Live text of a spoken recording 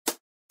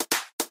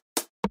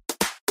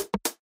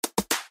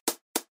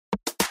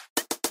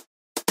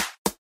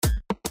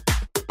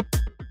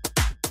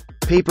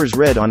Papers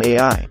read on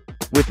AI.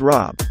 With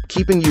Rob,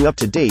 keeping you up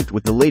to date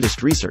with the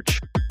latest research.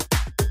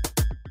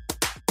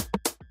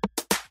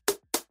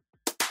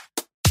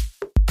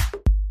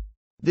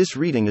 This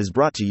reading is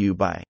brought to you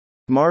by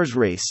Mars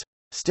Race.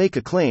 Stake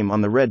a claim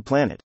on the Red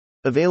Planet.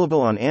 Available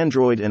on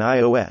Android and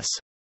iOS.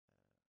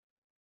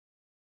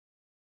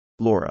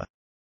 LoRA.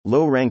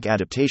 Low-rank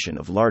adaptation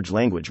of large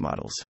language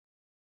models.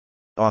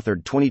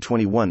 Authored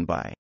 2021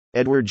 by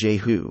Edward J.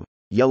 Hu,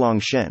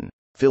 Yelong Shen,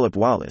 Philip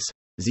Wallace,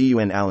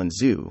 Ziyuan Alan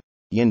Zhu,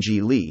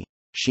 Yanji Li,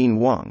 Xin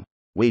Wang,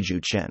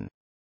 Weizhu Chen.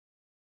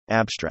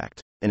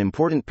 Abstract. An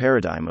important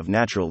paradigm of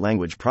natural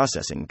language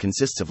processing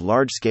consists of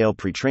large-scale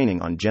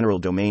pre-training on general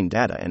domain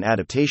data and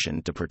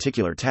adaptation to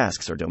particular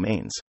tasks or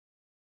domains.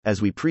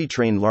 As we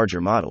pre-train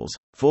larger models,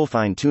 full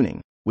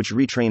fine-tuning, which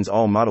retrains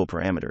all model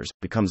parameters,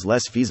 becomes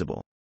less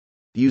feasible.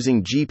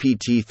 Using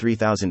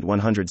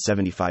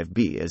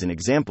GPT-3175B as an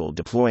example,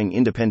 deploying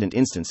independent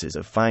instances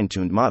of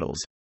fine-tuned models,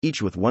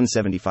 each with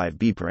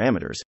 175B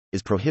parameters,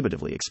 is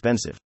prohibitively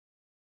expensive.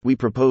 We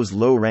propose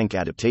low-rank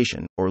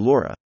adaptation, or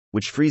LoRA,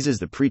 which freezes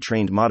the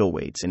pre-trained model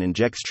weights and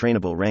injects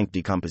trainable rank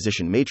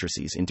decomposition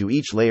matrices into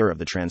each layer of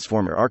the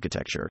transformer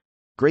architecture,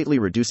 greatly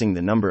reducing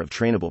the number of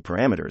trainable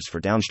parameters for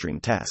downstream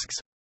tasks.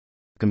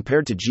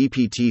 Compared to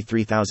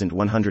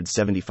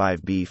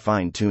GPT-3175B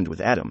fine-tuned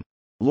with Atom,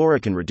 LoRA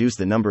can reduce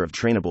the number of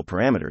trainable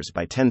parameters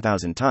by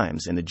 10,000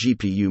 times and the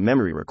GPU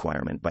memory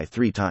requirement by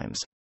 3 times.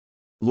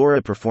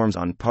 LoRA performs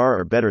on par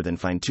or better than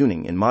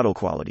fine-tuning in model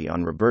quality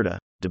on Roberta,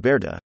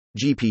 DeBerta,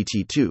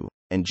 GPT-2,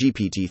 and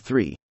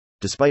GPT-3,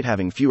 despite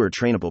having fewer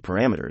trainable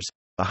parameters,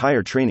 a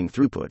higher training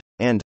throughput,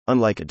 and,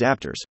 unlike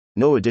adapters,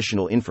 no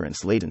additional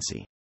inference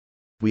latency.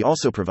 We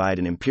also provide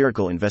an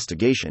empirical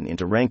investigation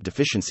into rank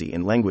deficiency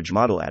in language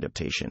model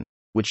adaptation,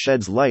 which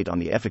sheds light on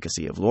the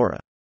efficacy of LoRA.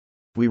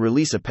 We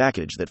release a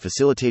package that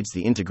facilitates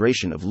the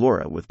integration of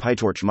LoRA with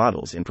PyTorch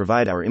models and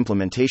provide our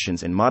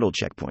implementations and model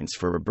checkpoints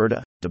for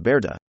Roberta,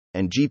 DeBerta,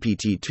 and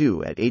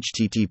GPT-2 at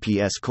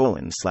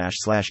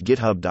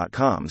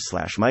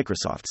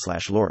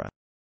https://github.com/microsoft/LoRA.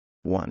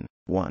 1.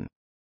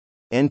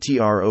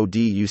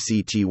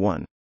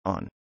 NTRODUCT1.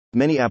 On.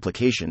 Many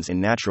applications in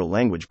natural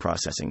language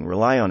processing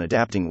rely on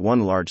adapting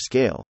one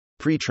large-scale,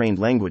 pre-trained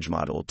language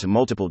model to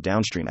multiple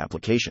downstream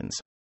applications.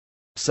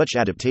 Such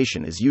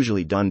adaptation is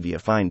usually done via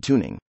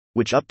fine-tuning,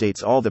 which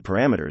updates all the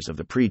parameters of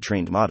the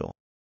pre-trained model.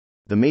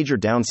 The major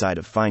downside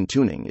of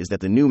fine-tuning is that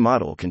the new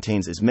model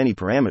contains as many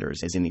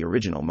parameters as in the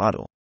original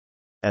model.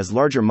 As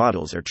larger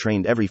models are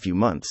trained every few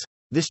months,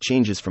 this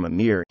changes from a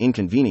mere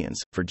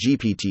inconvenience for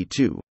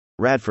GPT-2,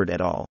 Radford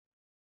et al.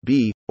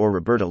 B. or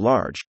Roberta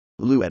Large,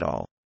 Liu et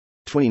al.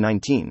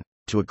 2019,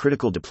 to a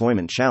critical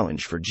deployment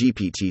challenge for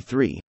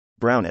GPT-3,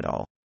 Brown et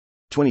al.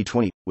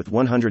 2020, with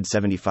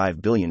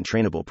 175 billion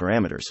trainable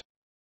parameters.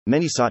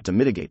 Many sought to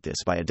mitigate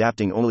this by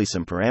adapting only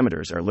some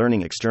parameters or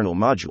learning external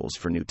modules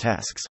for new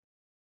tasks.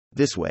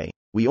 This way,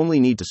 we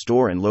only need to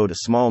store and load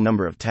a small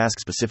number of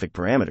task-specific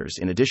parameters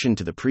in addition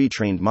to the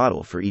pre-trained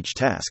model for each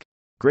task,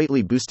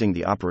 greatly boosting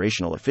the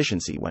operational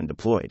efficiency when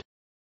deployed.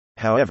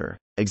 However,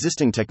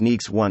 existing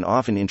techniques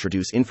often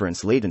introduce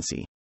inference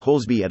latency,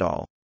 Holsby et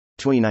al.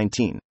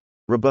 2019,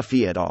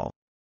 Rebuffy et al.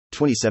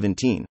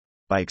 2017,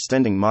 by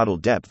extending model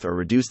depth or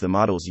reduce the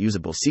model's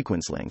usable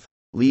sequence length,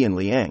 Li and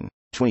Liang,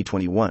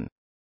 2021,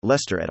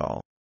 Lester et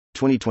al.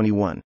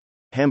 2021,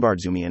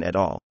 Hambardzumian et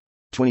al.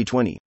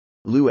 2020,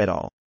 Liu et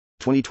al.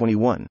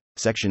 2021,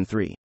 Section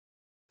 3.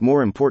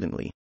 More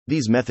importantly,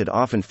 these methods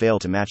often fail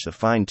to match the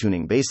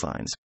fine-tuning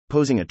baselines,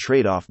 posing a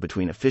trade-off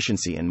between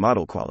efficiency and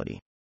model quality.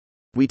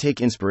 We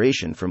take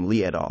inspiration from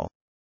Li et al.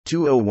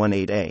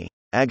 2018a,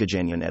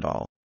 Agajanian et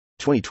al.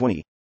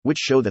 2020, which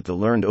show that the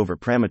learned over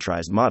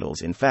parameterized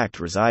models in fact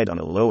reside on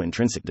a low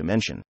intrinsic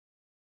dimension.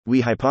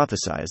 We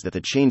hypothesize that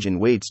the change in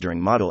weights during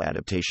model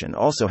adaptation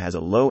also has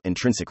a low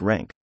intrinsic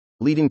rank,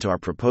 leading to our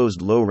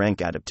proposed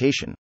low-rank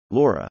adaptation,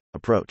 LoRA,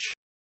 approach.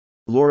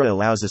 LoRA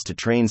allows us to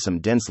train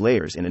some dense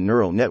layers in a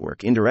neural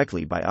network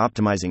indirectly by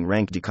optimizing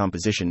rank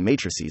decomposition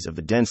matrices of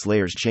the dense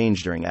layers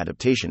change during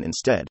adaptation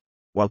instead,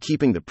 while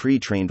keeping the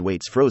pre-trained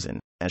weights frozen,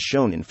 as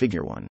shown in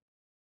Figure 1.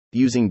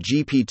 Using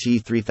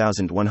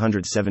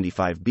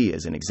GPT-3175B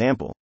as an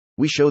example,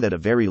 we show that a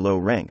very low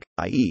rank,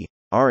 i.e.,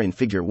 R in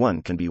Figure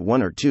 1 can be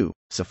 1 or 2,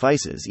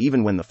 suffices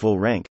even when the full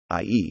rank,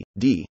 i.e.,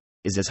 D,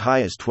 is as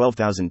high as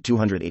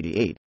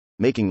 12,288,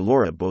 making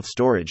LoRA both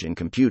storage and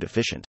compute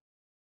efficient.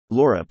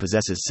 LoRA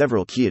possesses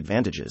several key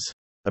advantages.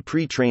 A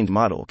pre-trained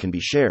model can be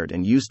shared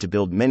and used to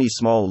build many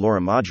small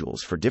LoRA modules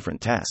for different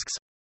tasks.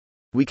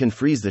 We can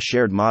freeze the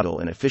shared model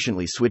and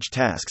efficiently switch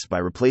tasks by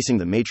replacing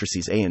the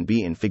matrices A and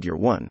B in Figure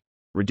 1,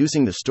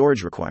 reducing the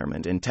storage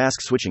requirement and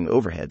task switching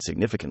overhead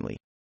significantly.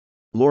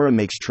 LoRA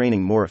makes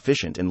training more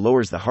efficient and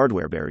lowers the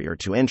hardware barrier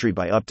to entry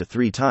by up to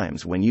 3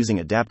 times when using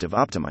adaptive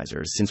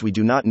optimizers, since we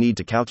do not need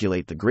to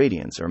calculate the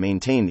gradients or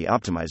maintain the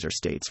optimizer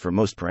states for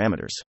most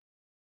parameters.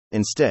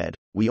 Instead,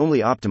 we only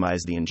optimize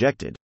the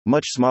injected,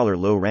 much smaller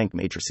low-rank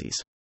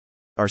matrices.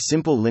 Our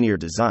simple linear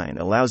design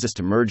allows us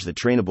to merge the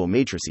trainable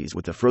matrices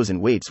with the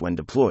frozen weights when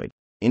deployed,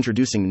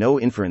 introducing no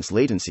inference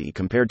latency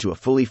compared to a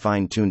fully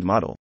fine-tuned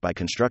model, by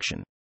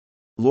construction.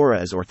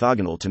 LoRA is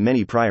orthogonal to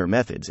many prior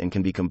methods and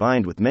can be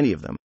combined with many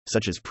of them,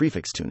 such as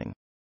prefix tuning.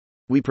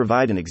 We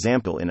provide an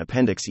example in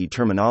Appendix E.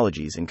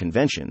 Terminologies and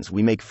conventions.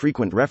 We make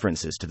frequent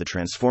references to the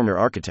transformer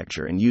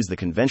architecture and use the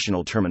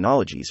conventional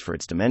terminologies for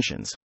its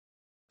dimensions.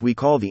 We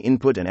call the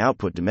input and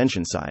output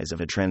dimension size of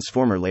a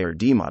transformer layer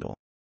D model.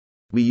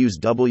 We use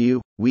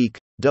W, weak,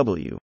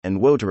 W,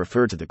 and WO to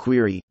refer to the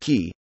query,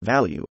 key,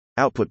 value,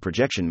 output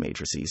projection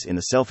matrices in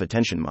the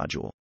self-attention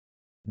module.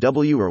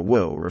 W or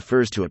WO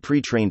refers to a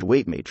pre-trained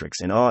weight matrix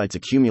and A its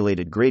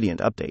accumulated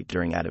gradient update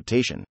during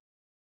adaptation.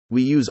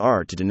 We use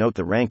R to denote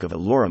the rank of a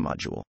LoRA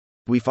module.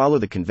 We follow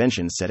the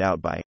conventions set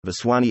out by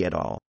Vaswani et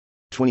al.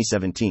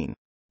 2017,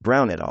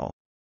 Brown et al.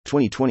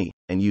 2020,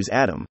 and use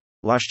Adam,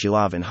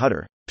 Lashchilov and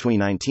Hutter,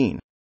 2019,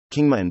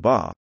 Kingma and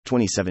Baugh,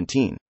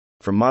 2017,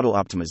 for model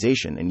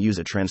optimization and use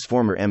a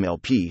transformer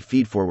MLP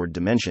feedforward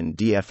dimension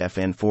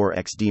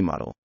DFFN4XD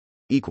model.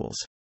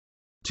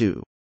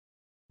 2.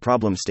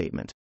 Problem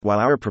statement. While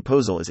our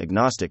proposal is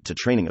agnostic to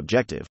training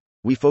objective,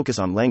 we focus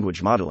on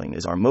language modeling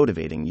as our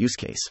motivating use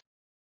case.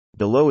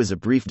 Below is a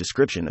brief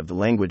description of the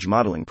language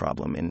modeling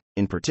problem and,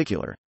 in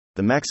particular,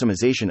 the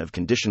maximization of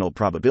conditional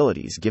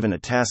probabilities given a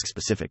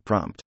task-specific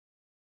prompt.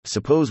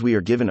 Suppose we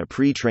are given a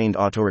pre-trained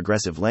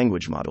autoregressive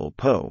language model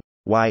PO,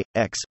 Y,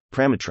 X,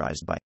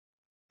 parameterized by.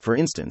 For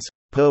instance,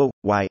 PO,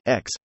 Y,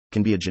 X,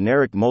 can be a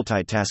generic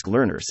multitask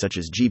learner such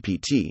as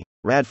GPT,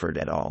 Radford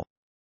et al.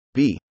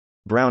 B.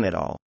 Brown et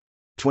al.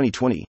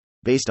 2020,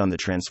 based on the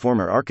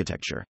transformer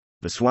architecture,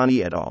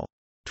 Vaswani et al.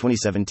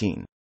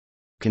 2017.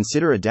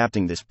 Consider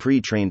adapting this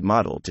pre-trained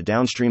model to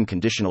downstream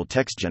conditional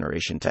text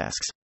generation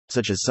tasks,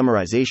 such as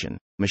summarization,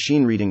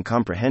 machine reading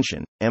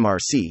comprehension,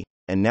 MRC,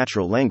 and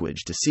natural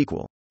language to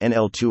SQL,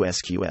 NL2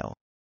 SQL.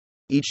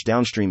 Each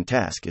downstream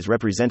task is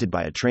represented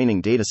by a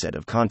training dataset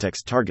of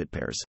context target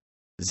pairs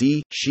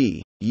Z,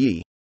 She,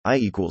 Yi, I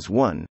equals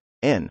 1,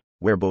 N,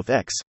 where both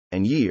X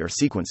and Yi are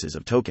sequences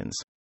of tokens.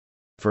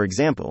 For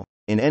example,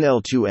 in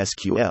NL2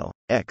 SQL,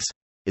 X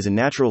is a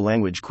natural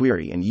language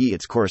query and Yi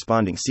its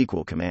corresponding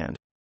SQL command.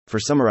 For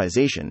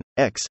summarization,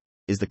 X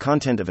is the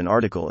content of an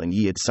article and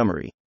Y its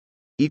summary.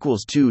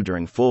 Equals 2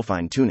 during full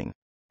fine-tuning.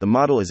 The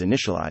model is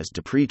initialized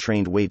to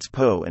pre-trained weights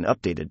PO and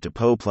updated to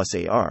PO plus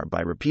AR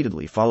by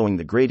repeatedly following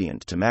the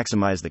gradient to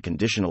maximize the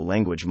conditional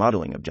language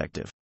modeling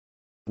objective.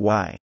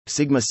 Y,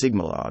 sigma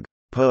log,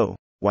 PO,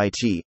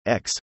 YT,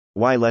 X,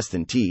 Y less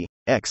than T,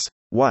 X,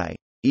 Y,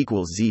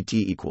 equals ZT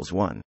equals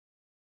 1.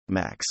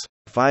 Max.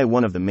 Phi.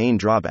 One of the main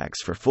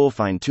drawbacks for full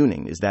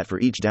fine-tuning is that for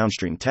each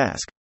downstream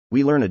task,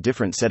 we learn a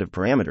different set of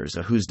parameters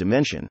a whose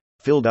dimension,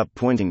 filled up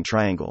pointing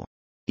triangle,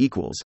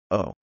 equals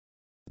O.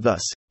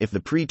 Thus, if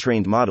the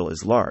pre-trained model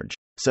is large,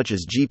 such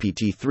as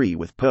GPT-3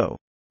 with PO,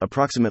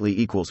 approximately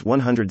equals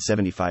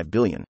 175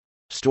 billion,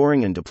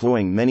 storing and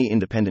deploying many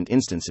independent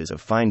instances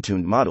of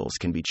fine-tuned models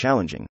can be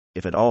challenging,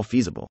 if at all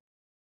feasible.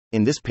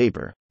 In this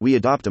paper, we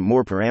adopt a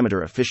more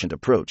parameter-efficient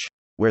approach,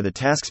 where the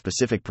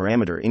task-specific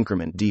parameter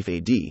increment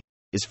df_AD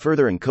is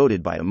further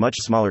encoded by a much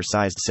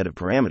smaller-sized set of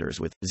parameters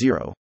with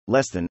 0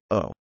 less than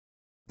O.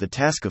 The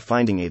task of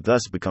finding A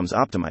thus becomes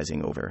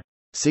optimizing over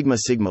sigma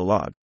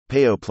log,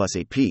 PO plus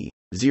AP,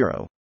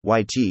 0,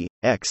 YT,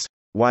 X,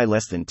 Y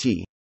less than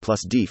T,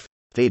 plus def,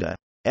 theta,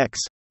 X,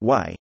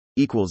 Y,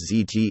 equals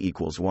ZT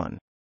equals 1.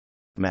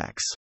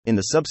 Max. In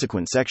the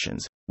subsequent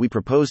sections, we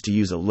propose to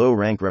use a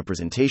low-rank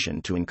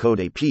representation to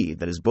encode AP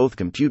that is both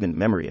compute and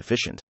memory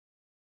efficient.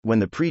 When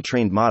the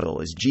pre-trained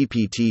model is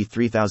GPT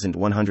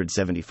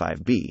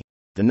 3175B,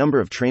 the number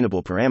of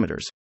trainable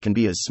parameters can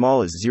be as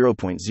small as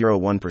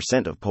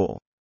 0.01% of POL.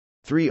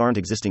 3 aren't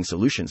existing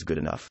solutions good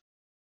enough.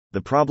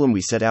 The problem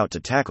we set out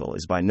to tackle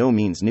is by no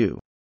means new.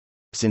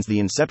 Since the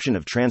inception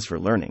of transfer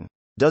learning,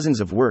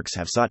 dozens of works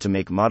have sought to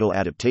make model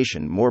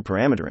adaptation more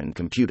parameter and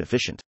compute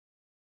efficient.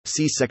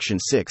 See Section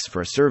 6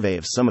 for a survey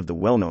of some of the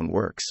well-known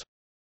works.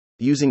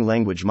 Using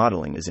language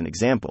modeling as an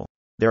example,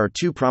 there are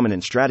 2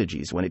 prominent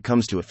strategies when it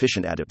comes to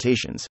efficient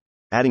adaptations: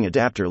 adding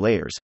adapter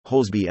layers,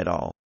 Holsby et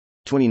al.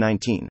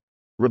 2019,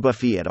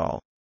 Rebuffy et al.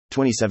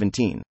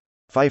 2017,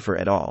 Pfeiffer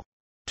et al.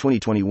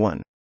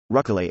 2021,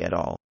 Ruckelay et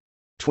al.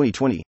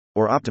 2020,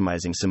 or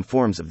optimizing some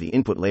forms of the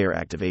input layer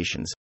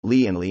activations,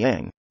 Li and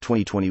Liang,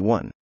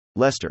 2021,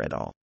 Lester et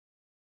al.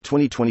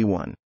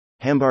 2021,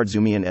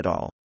 Hambard-Zumian et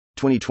al.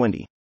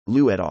 2020,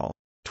 Liu et al.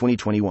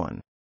 2021.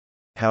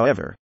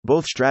 However,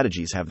 both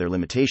strategies have their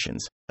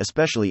limitations,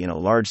 especially in a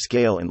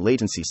large-scale and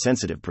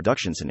latency-sensitive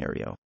production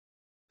scenario.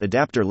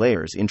 Adapter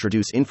layers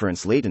introduce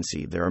inference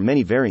latency. There are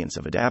many variants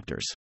of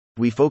adapters.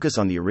 We focus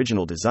on the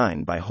original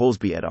design by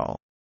Holsby et al.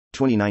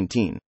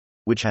 2019,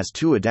 which has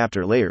 2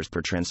 adapter layers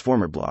per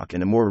transformer block,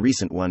 and a more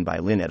recent one by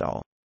Lin et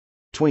al.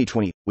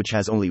 2020, which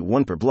has only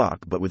 1 per block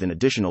but with an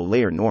additional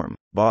layer norm,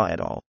 Baugh et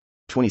al.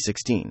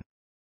 2016.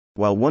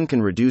 While one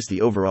can reduce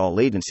the overall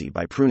latency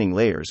by pruning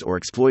layers or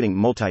exploiting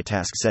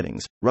multitask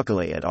settings,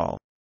 Ruckelay et al.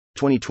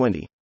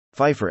 2020,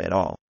 Pfeiffer et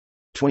al.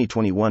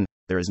 2021,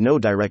 there is no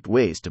direct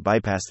ways to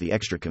bypass the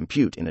extra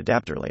compute in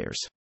adapter layers.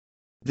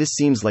 This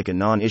seems like a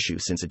non-issue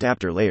since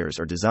adapter layers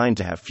are designed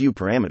to have few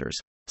parameters,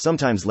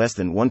 sometimes less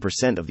than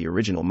 1% of the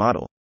original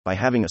model, by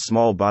having a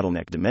small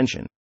bottleneck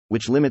dimension,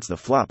 which limits the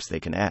flops they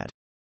can add.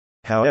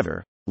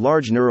 However,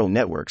 large neural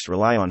networks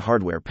rely on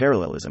hardware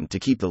parallelism to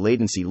keep the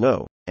latency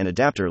low, and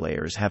adapter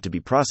layers have to be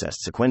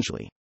processed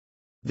sequentially.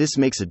 This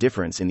makes a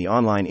difference in the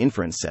online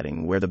inference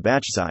setting where the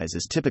batch size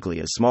is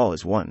typically as small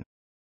as 1.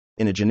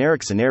 In a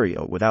generic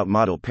scenario without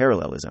model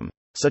parallelism,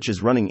 such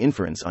as running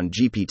inference on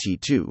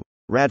GPT-2,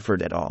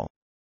 Radford et al.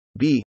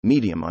 B.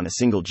 Medium on a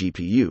single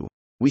GPU,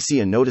 we see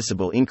a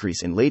noticeable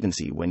increase in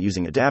latency when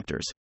using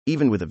adapters,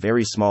 even with a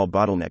very small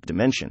bottleneck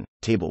dimension,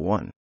 Table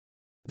 1.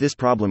 This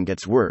problem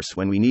gets worse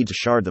when we need to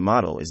shard the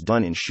model as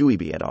done in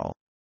Shuibi et al.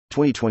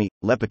 2020,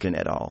 Lepican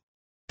et al.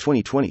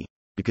 2020,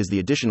 because the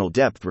additional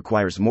depth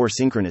requires more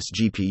synchronous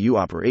GPU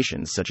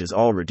operations such as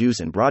all reduce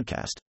and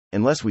broadcast,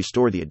 unless we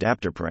store the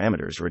adapter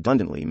parameters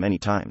redundantly many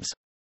times.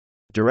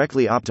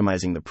 Directly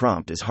optimizing the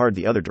prompt is hard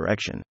the other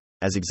direction,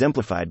 as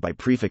exemplified by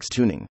prefix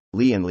tuning.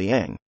 Li and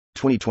Liang,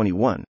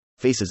 2021,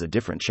 faces a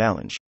different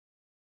challenge.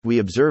 We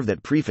observe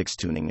that prefix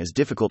tuning is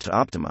difficult to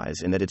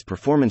optimize in that its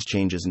performance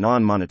changes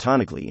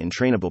non-monotonically in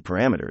trainable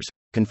parameters,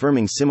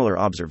 confirming similar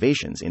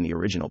observations in the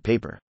original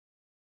paper.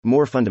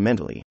 More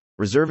fundamentally,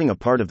 reserving a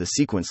part of the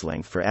sequence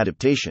length for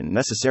adaptation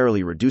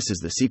necessarily reduces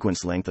the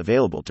sequence length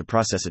available to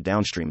process a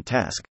downstream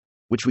task,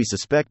 which we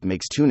suspect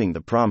makes tuning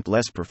the prompt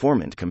less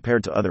performant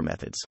compared to other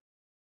methods.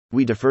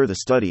 We defer the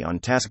study on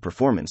task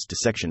performance to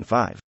Section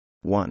 5.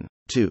 1,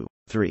 2,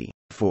 3,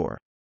 4.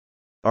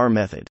 Our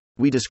method.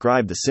 We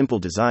describe the simple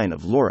design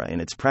of LoRA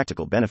and its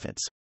practical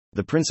benefits.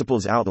 The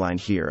principles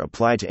outlined here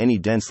apply to any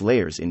dense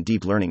layers in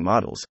deep learning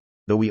models,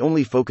 though we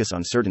only focus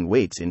on certain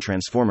weights in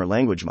transformer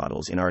language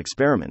models in our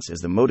experiments as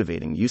the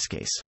motivating use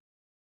case.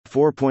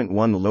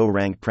 4.1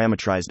 Low-rank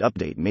parametrized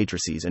update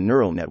matrices. A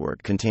neural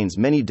network contains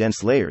many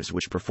dense layers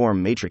which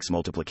perform matrix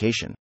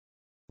multiplication.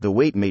 The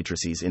weight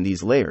matrices in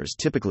these layers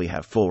typically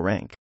have full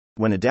rank.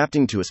 When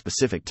adapting to a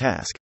specific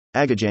task,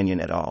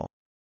 Agajanian et al.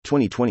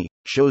 2020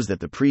 shows that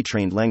the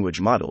pre-trained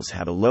language models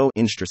have a low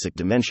intrinsic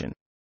dimension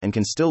and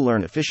can still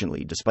learn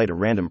efficiently despite a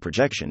random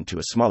projection to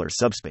a smaller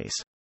subspace.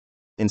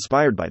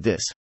 Inspired by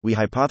this, we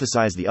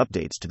hypothesize the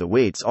updates to the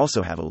weights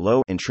also have a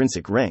low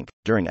intrinsic rank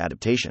during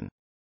adaptation.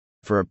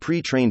 For a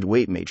pre-trained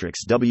weight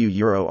matrix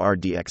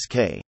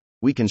W∗RDXK,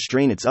 we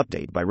constrain its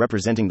update by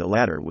representing the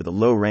latter with a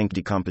low-rank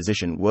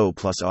decomposition WO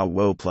plus A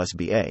WO plus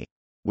BA,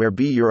 where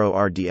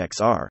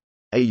B∗RDXR,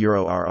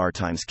 A∗RR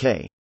times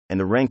K, and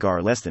the rank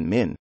R less than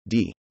min,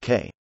 D,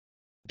 K.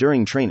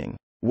 During training,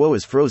 WO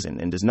is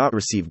frozen and does not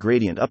receive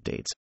gradient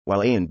updates,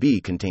 while A and B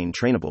contain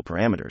trainable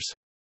parameters.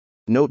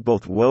 Note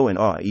both WO and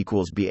A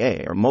equals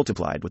BA are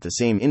multiplied with the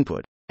same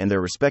input, and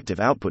their respective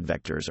output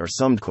vectors are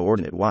summed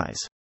coordinate-wise.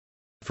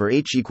 For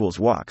H equals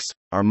WOX,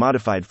 our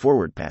modified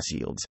forward pass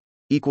yields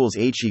equals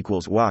H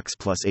equals WOX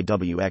plus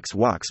AWX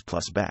WOX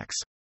plus BAX.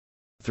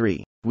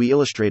 3. We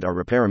illustrate our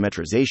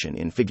reparametrization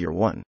in Figure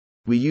 1.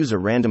 We use a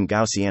random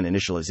Gaussian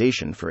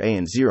initialization for A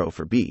and 0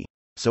 for B,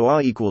 so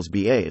A equals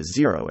BA is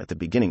 0 at the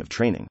beginning of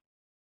training.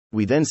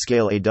 We then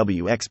scale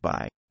AWX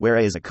by, where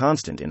A is a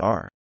constant in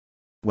R.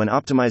 When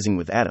optimizing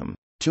with Atom,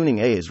 tuning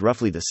A is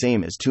roughly the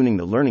same as tuning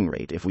the learning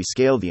rate if we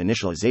scale the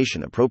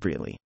initialization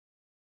appropriately.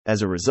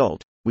 As a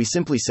result, we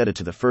simply set it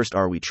to the first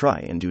R we try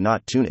and do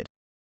not tune it.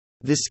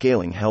 This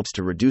scaling helps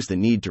to reduce the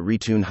need to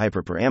retune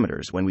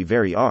hyperparameters when we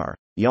vary R.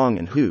 Yang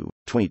and Hu,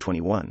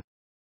 2021.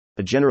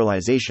 A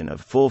generalization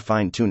of full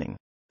fine-tuning.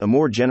 A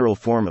more general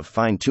form of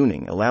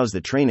fine-tuning allows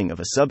the training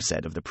of a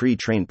subset of the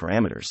pre-trained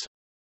parameters.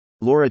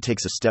 LoRA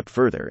takes a step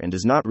further and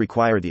does not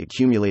require the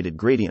accumulated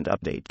gradient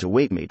update to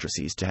weight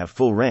matrices to have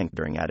full rank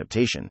during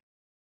adaptation.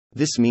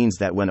 This means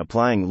that when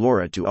applying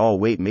LoRA to all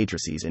weight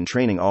matrices and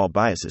training all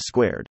biases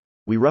squared,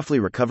 we roughly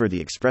recover the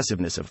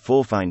expressiveness of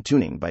full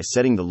fine-tuning by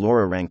setting the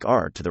LoRA rank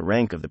R to the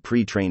rank of the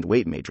pre-trained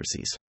weight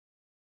matrices.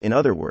 In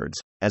other words,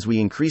 as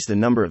we increase the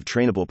number of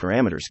trainable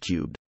parameters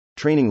cubed,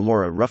 training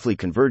LoRA roughly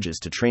converges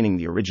to training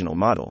the original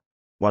model,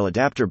 while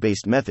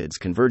adapter-based methods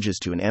converges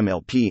to an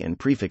MLP and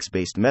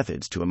prefix-based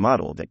methods to a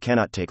model that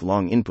cannot take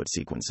long input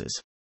sequences.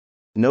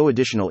 No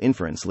additional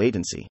inference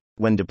latency.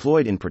 When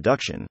deployed in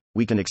production,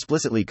 we can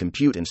explicitly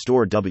compute and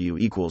store W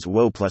equals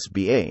WO plus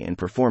BA and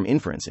perform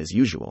inference as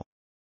usual.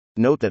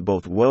 Note that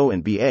both WO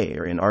and BA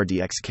are in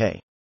RDXK.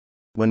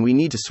 When we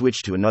need to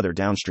switch to another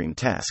downstream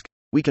task,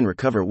 we can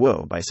recover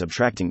WO by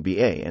subtracting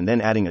BA and then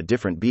adding a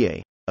different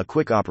BA, a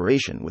quick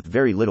operation with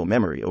very little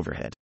memory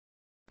overhead.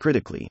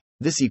 Critically,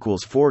 this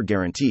equals 4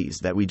 guarantees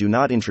that we do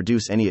not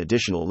introduce any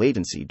additional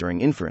latency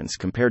during inference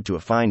compared to a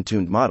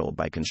fine-tuned model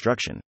by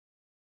construction.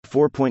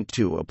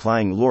 4.2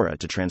 Applying LoRA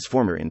to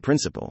transformer. In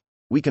principle,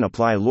 we can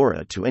apply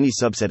LoRA to any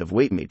subset of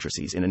weight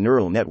matrices in a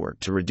neural network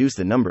to reduce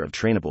the number of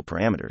trainable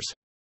parameters.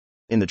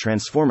 In the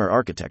transformer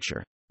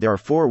architecture, there are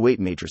 4 weight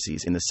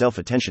matrices in the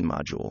self-attention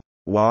module,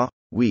 WA,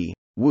 WE,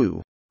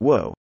 WU,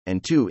 WO,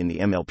 and 2 in the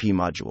MLP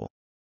module.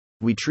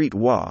 We treat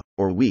WA,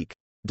 or weak,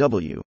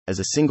 W, as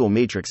a single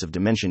matrix of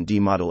dimension D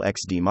model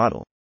x D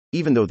model,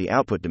 even though the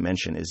output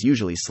dimension is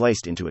usually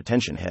sliced into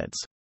attention heads.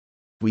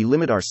 We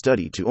limit our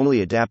study to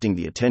only adapting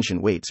the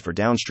attention weights for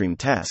downstream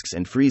tasks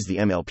and freeze the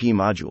MLP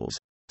modules,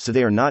 so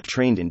they are not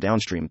trained in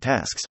downstream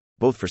tasks,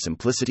 both for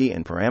simplicity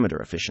and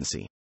parameter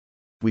efficiency.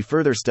 We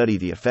further study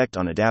the effect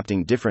on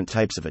adapting different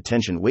types of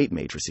attention weight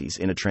matrices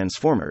in a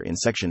transformer in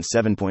section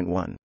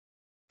 7.1.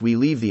 We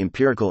leave the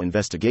empirical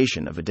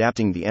investigation of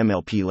adapting the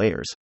MLP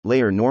layers,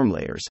 layer norm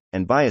layers,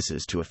 and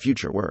biases to a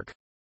future work.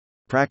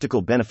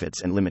 Practical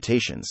benefits and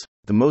limitations.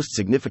 The most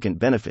significant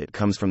benefit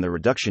comes from the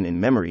reduction in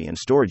memory and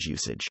storage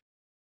usage.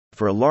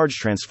 For a large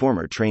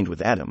transformer trained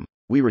with Atom,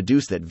 we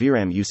reduce that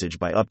VRAM usage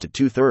by up to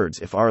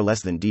 2/3 if R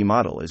less than D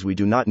model, as we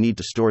do not need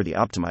to store the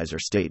optimizer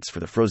states for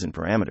the frozen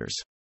parameters.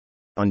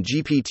 On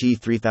GPT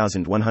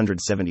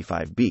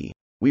 3175B,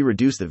 we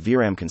reduce the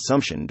VRAM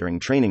consumption during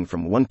training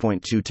from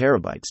 1.2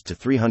 TB to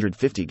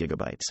 350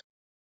 GB.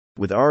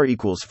 With R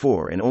equals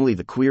 4 and only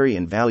the query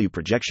and value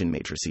projection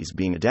matrices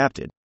being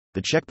adapted,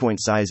 the checkpoint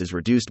size is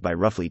reduced by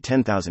roughly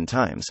 10,000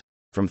 times,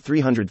 from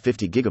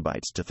 350 GB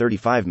to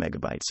 35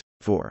 MB.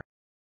 4.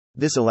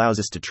 This allows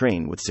us to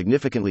train with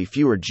significantly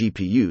fewer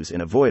GPUs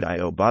and avoid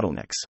I/O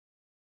bottlenecks.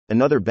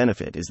 Another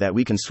benefit is that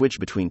we can switch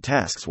between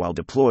tasks while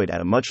deployed at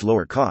a much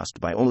lower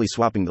cost by only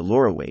swapping the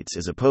LoRA weights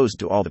as opposed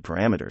to all the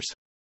parameters.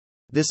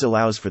 This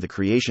allows for the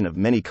creation of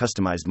many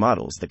customized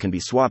models that can be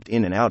swapped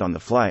in and out on the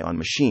fly on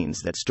machines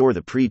that store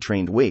the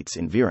pre-trained weights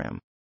in VRAM.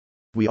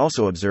 We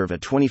also observe a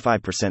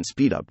 25%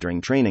 speedup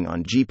during training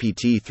on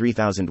GPT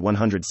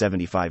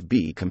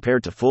 3175B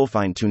compared to full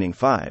fine-tuning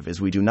 5, as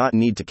we do not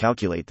need to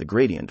calculate the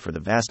gradient for the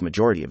vast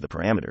majority of the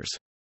parameters.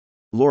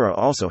 LoRA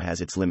also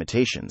has its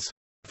limitations.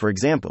 For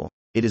example,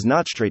 it is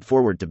not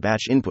straightforward to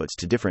batch inputs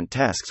to different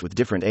tasks with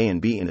different A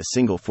and B in a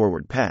single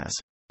forward pass,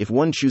 if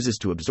one chooses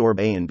to absorb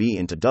A and B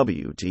into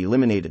W to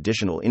eliminate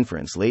additional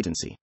inference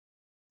latency.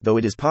 Though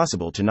it is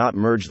possible to not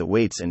merge the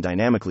weights and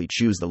dynamically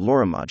choose the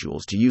LoRA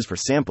modules to use for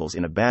samples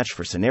in a batch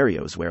for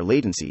scenarios where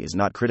latency is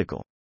not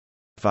critical.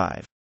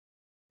 5.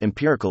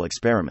 Empirical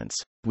experiments.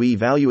 We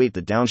evaluate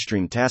the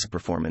downstream task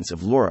performance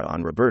of LoRA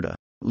on Roberta,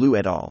 Liu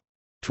et al.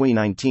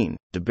 2019,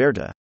 De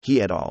Berta,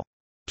 He et al.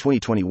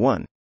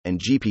 2021,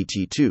 and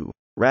GPT-2,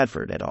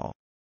 Radford et al.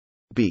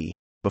 B.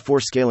 Before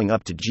scaling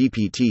up to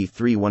GPT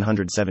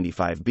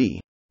 3175B,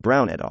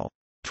 Brown et al.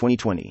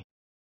 2020.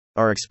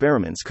 Our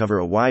experiments cover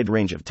a wide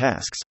range of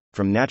tasks,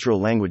 from natural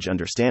language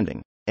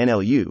understanding,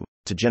 NLU,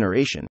 to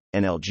generation,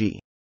 NLG.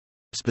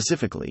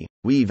 Specifically,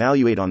 we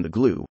evaluate on the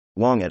GLU,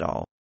 Wang et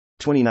al.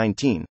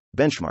 2019,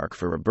 benchmark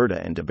for Roberta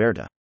and De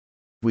Berta.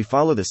 We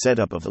follow the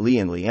setup of Li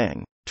and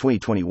Liang,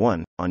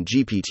 2021, on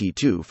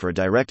GPT-2 for a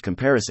direct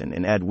comparison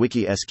and add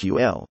Wiki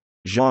SQL,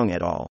 Zhang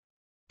et al.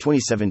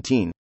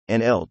 2017,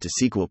 NL to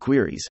SQL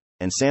queries,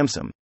 and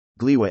Samsung,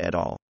 Gliwa et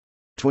al.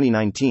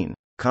 2019,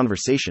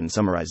 conversation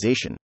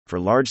summarization, for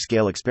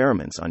large-scale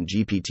experiments on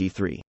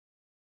GPT-3.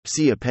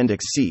 See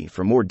Appendix C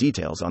for more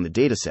details on the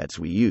datasets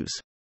we use.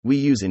 We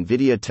use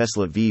NVIDIA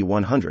Tesla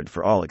V100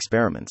 for all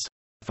experiments.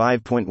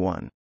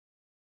 5.1.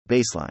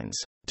 Baselines.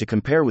 To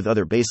compare with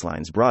other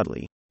baselines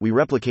broadly, we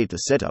replicate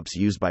the setups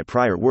used by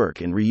prior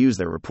work and reuse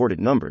their reported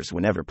numbers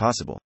whenever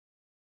possible.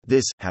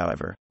 This,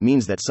 however,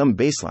 means that some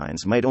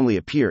baselines might only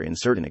appear in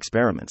certain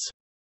experiments.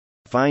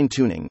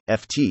 Fine-tuning,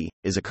 FT,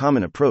 is a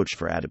common approach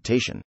for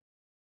adaptation.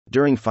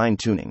 During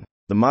fine-tuning,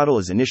 the model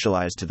is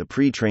initialized to the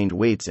pre-trained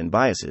weights and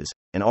biases,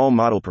 and all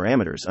model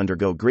parameters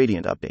undergo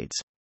gradient updates.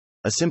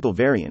 A simple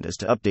variant is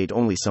to update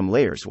only some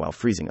layers while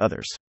freezing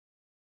others.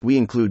 We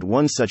include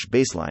one such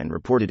baseline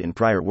reported in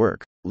prior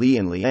work, Li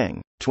and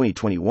Liang,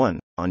 2021,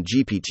 on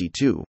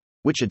GPT-2,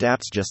 which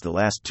adapts just the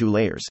last two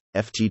layers,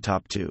 FT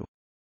top 2.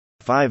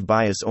 5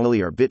 bias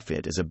only or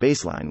bitfit is a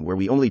baseline where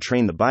we only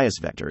train the bias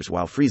vectors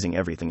while freezing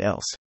everything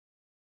else.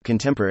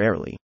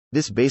 Contemporarily,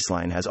 this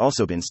baseline has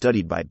also been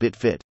studied by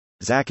bitfit,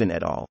 Zakin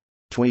et al.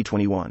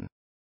 2021.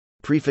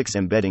 Prefix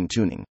embedding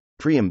tuning.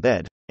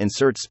 Pre-embed,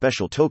 inserts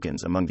special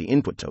tokens among the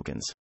input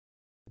tokens.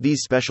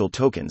 These special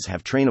tokens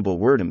have trainable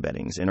word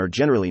embeddings and are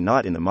generally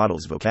not in the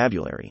model's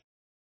vocabulary.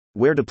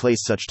 Where to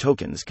place such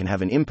tokens can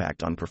have an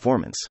impact on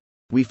performance.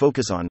 We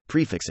focus on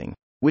prefixing,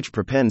 which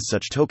prepends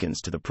such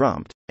tokens to the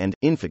prompt, and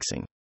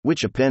infixing,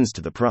 which appends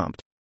to the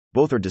prompt.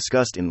 Both are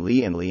discussed in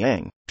Li and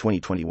Liang,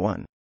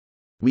 2021.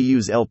 We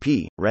use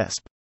LP,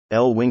 resp.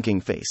 L winking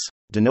face,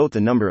 denote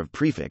the number of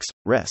prefix,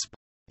 resp.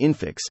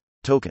 Infix,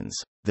 tokens.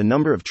 The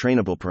number of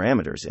trainable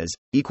parameters as,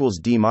 equals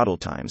D model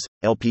times,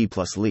 LP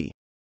plus Li.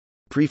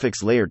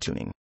 Prefix layer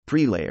tuning,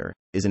 pre-layer,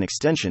 is an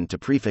extension to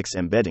prefix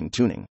embedding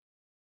tuning.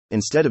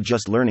 Instead of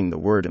just learning the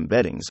word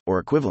embeddings,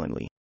 or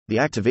equivalently, the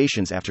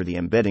activations after the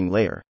embedding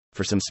layer,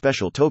 for some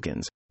special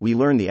tokens, we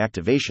learn the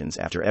activations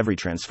after every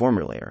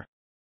transformer layer.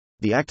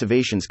 The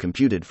activations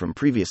computed from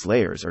previous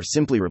layers are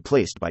simply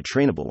replaced by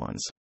trainable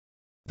ones.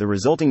 The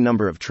resulting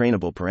number of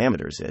trainable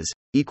parameters is,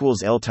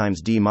 equals L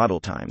times D model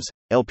times,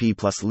 LP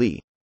plus Li,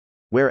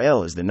 where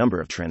L is the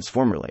number of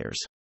transformer layers.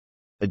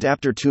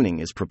 Adapter tuning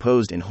is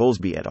proposed in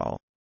Holsby et al.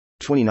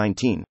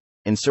 2019,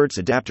 inserts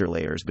adapter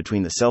layers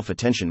between the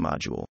self-attention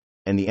module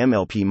and the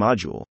MLP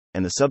module,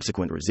 and the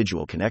subsequent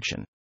residual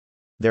connection.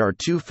 There are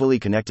two fully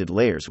connected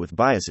layers with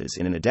biases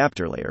in an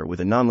adapter layer with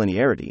a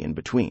nonlinearity in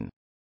between.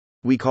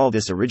 We call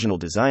this original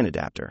design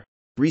adapter.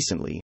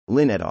 Recently,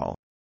 Lin et al.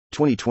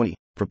 2020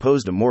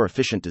 proposed a more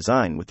efficient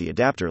design with the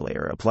adapter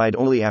layer applied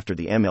only after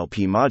the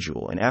MLP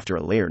module and after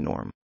a layer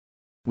norm.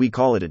 We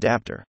call it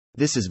adapter.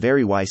 This is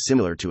very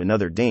similar to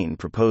another DANE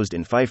proposed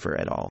in Pfeiffer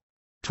et al.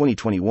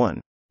 2021,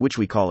 which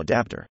we call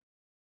adapter.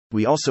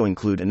 We also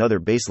include another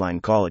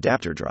baseline call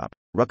adapter drop,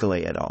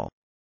 Ruckele et al.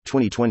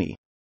 2020,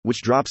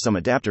 which drops some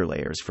adapter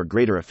layers for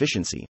greater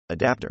efficiency,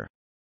 adapter.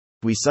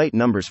 We cite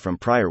numbers from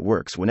prior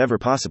works whenever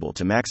possible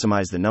to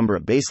maximize the number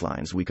of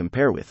baselines we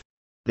compare with.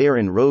 They are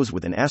in rows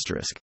with an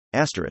asterisk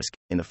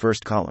in the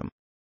first column.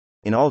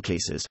 In all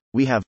cases,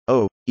 we have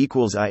O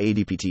equals I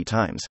ADPT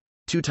times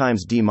 2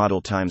 times D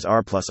model times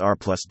R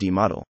plus D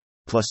model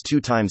plus 2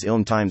 times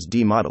ILM times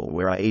D model,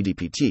 where I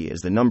ADPT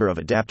is the number of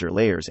adapter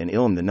layers and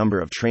ILM the number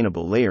of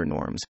trainable layer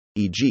norms,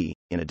 e.g.,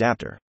 in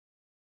adapter.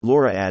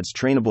 LoRA adds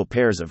trainable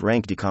pairs of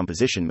rank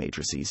decomposition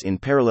matrices in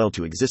parallel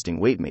to existing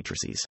weight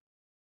matrices.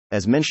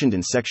 As mentioned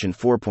in section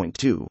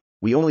 4.2,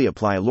 we only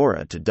apply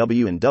LoRA to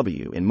W and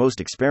W in most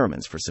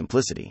experiments for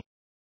simplicity.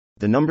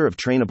 The number of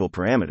trainable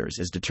parameters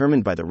is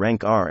determined by the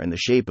rank R and the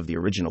shape of the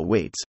original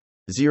weights.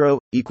 0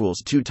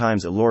 equals 2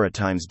 times a LoRA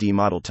times D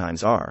model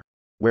times R,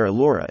 where a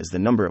LoRA is the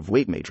number of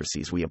weight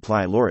matrices we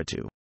apply LoRA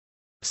to.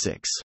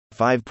 6.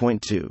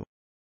 5.2.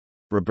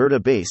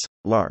 Roberta base,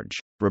 large.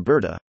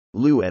 Roberta,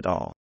 Liu et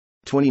al.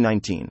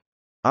 2019.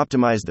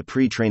 Optimized the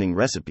pre-training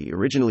recipe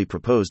originally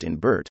proposed in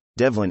Burt,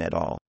 Devlin et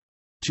al.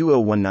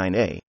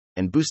 2019a,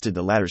 and boosted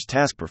the latter's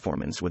task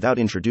performance without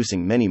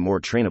introducing many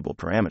more trainable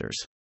parameters.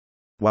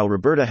 While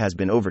Roberta has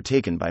been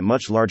overtaken by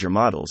much larger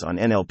models on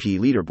NLP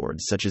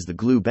leaderboards such as the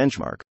GLUE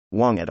benchmark,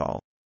 Wang et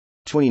al.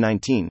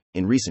 2019,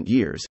 in recent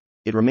years,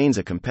 it remains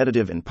a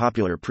competitive and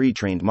popular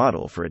pre-trained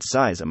model for its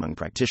size among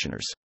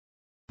practitioners.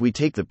 We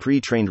take the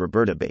pre-trained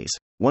Roberta base,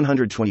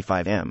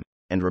 125M,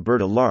 and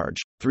Roberta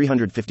large,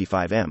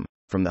 355M,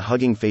 from the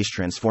Hugging Face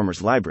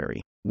Transformers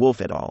library, Wolf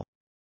et al.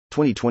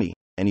 2020,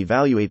 and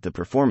evaluate the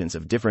performance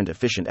of different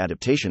efficient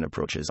adaptation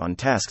approaches on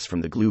tasks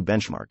from the GLUE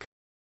benchmark.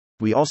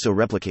 We also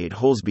replicate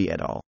Holsby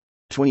et al.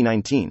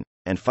 2019,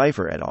 and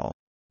Pfeiffer et al.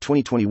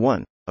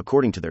 2021,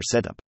 according to their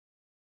setup.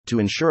 To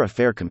ensure a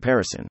fair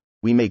comparison,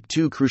 we make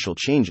two crucial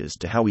changes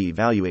to how we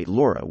evaluate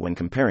LoRA when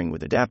comparing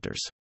with adapters.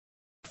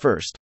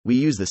 First, we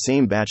use the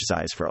same batch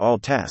size for all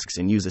tasks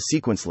and use a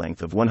sequence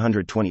length of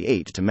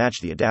 128 to match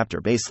the adapter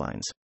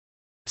baselines.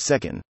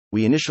 Second,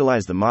 we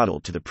initialize the model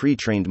to the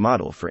pre-trained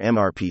model for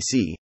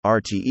MRPC,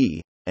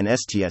 RTE, and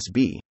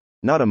STSB,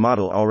 not a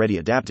model already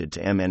adapted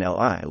to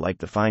MNLI like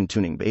the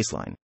fine-tuning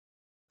baseline.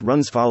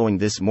 Runs following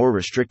this more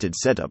restricted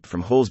setup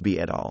from Holsby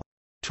et al.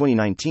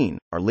 2019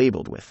 are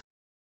labeled with.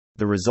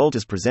 The result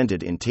is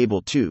presented in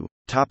Table 2,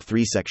 top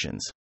 3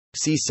 sections.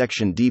 See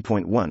section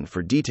D.1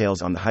 for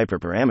details on the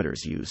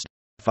hyperparameters used.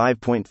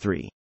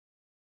 5.3.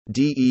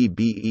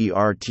 DEBERTAXXL.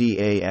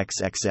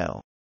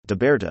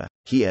 DeBerta,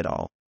 he et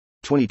al.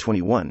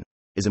 2021,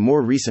 is a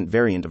more recent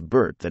variant of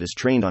BERT that is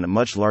trained on a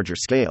much larger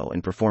scale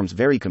and performs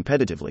very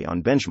competitively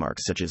on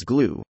benchmarks such as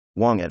GLUE,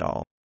 Wang et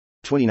al.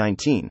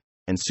 2019,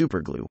 and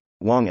SuperGLUE,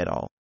 Wang et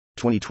al.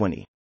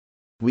 2020.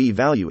 We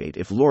evaluate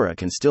if LoRA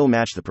can still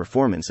match the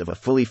performance of a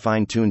fully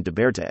fine-tuned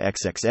DeBerta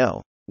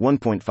XXL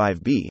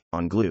 1.5b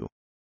on GLUE.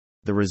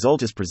 The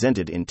result is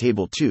presented in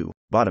Table 2,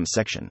 bottom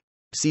section.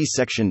 See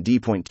section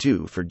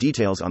D.2 for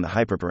details on the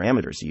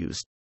hyperparameters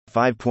used.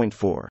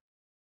 5.4.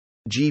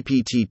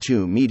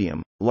 GPT-2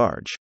 medium,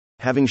 large.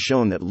 Having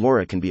shown that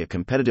LoRA can be a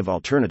competitive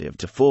alternative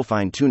to full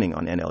fine-tuning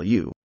on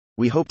NLU,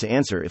 we hope to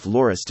answer if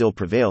LoRA still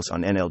prevails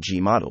on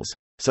NLG models,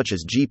 such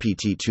as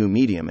GPT-2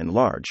 medium and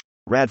large,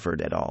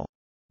 Radford et al.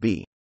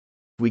 B.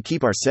 We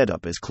keep our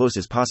setup as close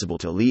as possible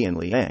to Li and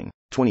Liang,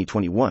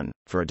 2021,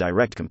 for a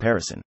direct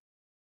comparison.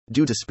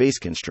 Due to space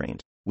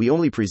constraint, we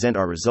only present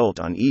our result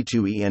on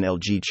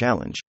E2E-NLG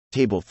challenge,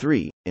 Table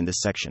 3, in this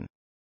section.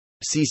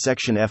 See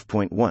section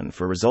F.1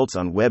 for results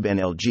on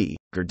WebNLG,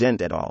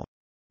 Gerdent et al.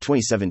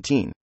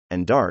 2017,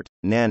 and Dart,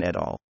 Nan et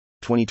al.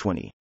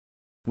 2020.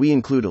 We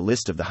include a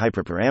list of the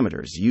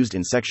hyperparameters used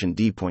in section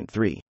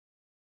D.3.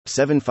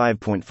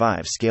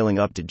 7.5.5 scaling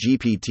up to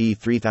GPT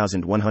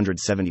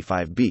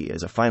 3175B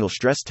as a final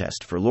stress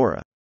test for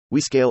LoRA.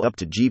 We scale up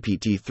to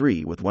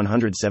GPT-3 with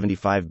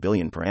 175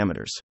 billion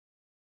parameters.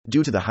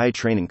 Due to the high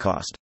training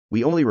cost,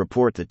 we only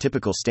report the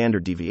typical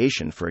standard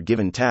deviation for a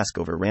given task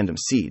over random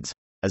seeds,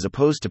 as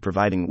opposed to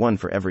providing one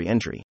for every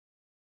entry.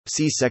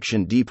 See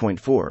section D.4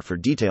 for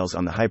details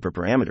on the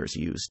hyperparameters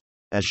used.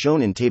 As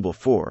shown in Table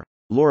 4,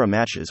 LoRA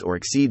matches or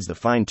exceeds the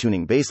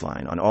fine-tuning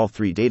baseline on all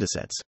three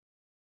datasets.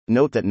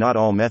 Note that not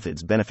all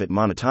methods benefit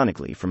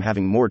monotonically from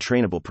having more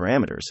trainable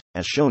parameters,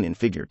 as shown in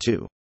Figure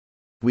 2.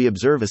 We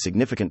observe a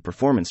significant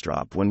performance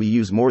drop when we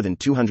use more than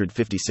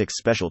 256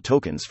 special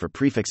tokens for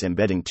prefix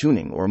embedding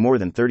tuning or more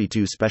than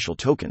 32 special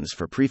tokens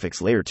for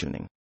prefix layer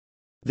tuning.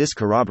 This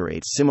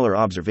corroborates similar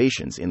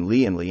observations in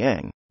Li and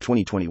Liang,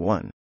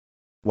 2021.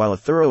 While a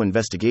thorough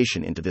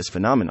investigation into this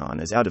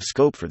phenomenon is out of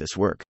scope for this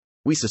work,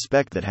 We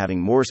suspect that having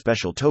more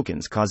special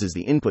tokens causes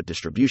the input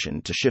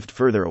distribution to shift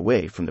further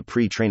away from the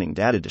pre-training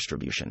data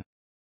distribution.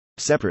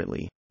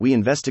 Separately, we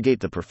investigate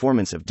the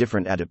performance of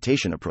different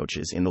adaptation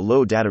approaches in the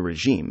low data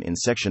regime in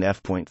section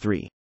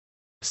F.3.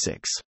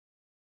 6.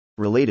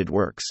 Related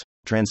works.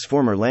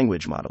 Transformer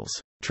language models.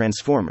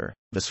 Transformer,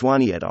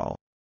 Vaswani et al.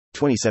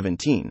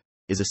 2017,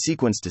 is a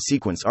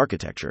sequence-to-sequence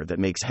architecture that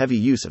makes heavy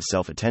use of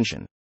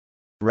self-attention.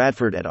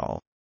 Radford et al.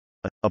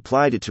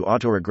 Applied it to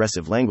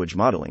autoregressive language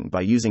modeling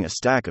by using a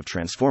stack of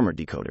transformer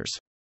decoders.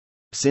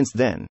 Since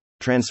then,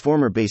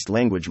 transformer-based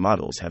language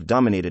models have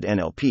dominated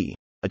NLP,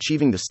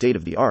 achieving the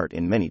state-of-the-art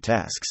in many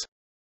tasks.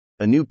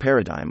 A new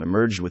paradigm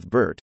emerged with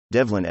Burt,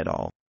 Devlin et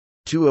al.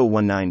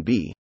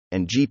 2019b,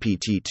 and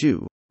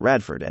GPT-2,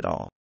 Radford et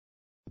al.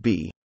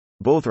 B.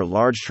 Both are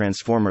large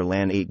transformer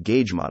LAN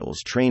 8-gauge models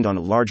trained on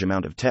a large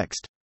amount of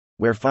text,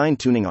 where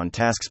fine-tuning on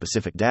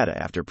task-specific data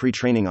after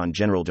pre-training on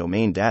general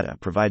domain data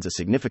provides a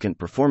significant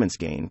performance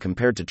gain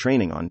compared to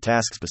training on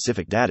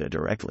task-specific data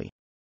directly.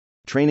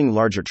 Training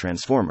larger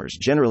transformers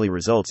generally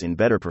results in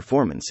better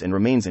performance and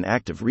remains an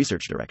active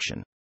research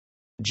direction.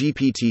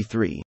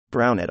 GPT-3,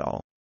 Brown et al.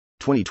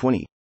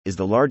 2020, is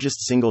the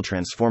largest single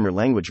transformer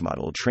language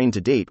model trained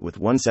to date with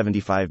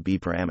 175B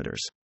parameters.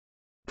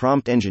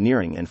 Prompt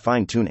engineering and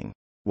fine-tuning.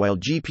 While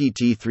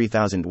GPT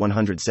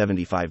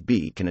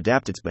 3175B can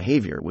adapt its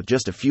behavior with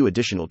just a few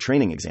additional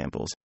training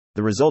examples,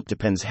 the result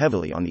depends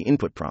heavily on the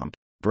input prompt.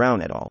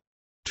 Brown et al.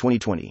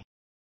 2020.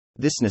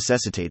 This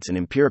necessitates an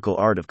empirical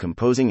art of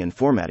composing and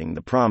formatting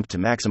the prompt to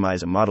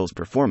maximize a model's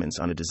performance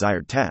on a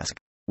desired task,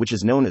 which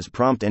is known as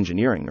prompt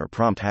engineering or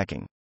prompt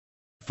hacking.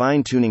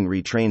 Fine-tuning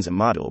retrains a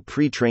model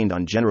pre-trained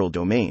on general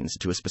domains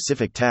to a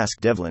specific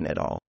task. Devlin et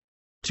al.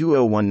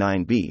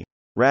 2019b,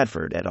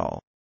 Radford et al.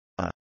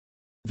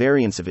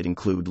 Variants of it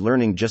include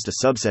learning just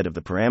a subset of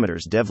the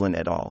parameters. Devlin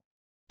et al.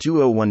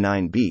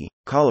 2019b,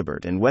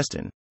 Collibert and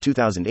Weston,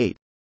 2008,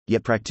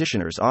 yet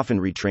practitioners often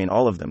retrain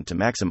all of them to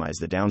maximize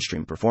the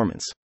downstream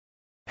performance.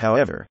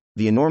 However,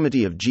 the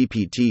enormity of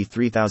GPT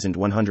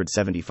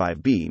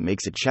 3175B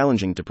makes it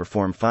challenging to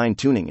perform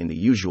fine-tuning in the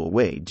usual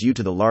way due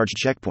to the large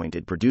checkpoint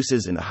it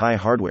produces and the high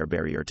hardware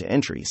barrier to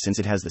entry since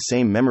it has the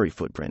same memory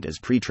footprint as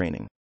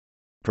pre-training.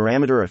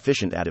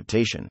 Parameter-efficient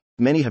adaptation.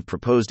 Many have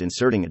proposed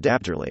inserting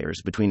adapter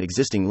layers between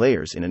existing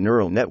layers in a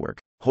neural network.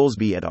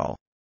 Holsby et al.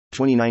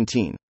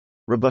 2019.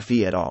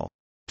 Rebuffy et al.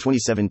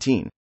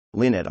 2017.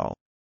 Lin et al.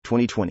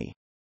 2020.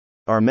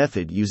 Our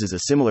method uses a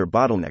similar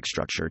bottleneck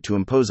structure to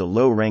impose a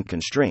low-rank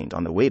constraint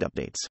on the weight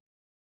updates.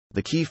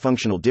 The key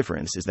functional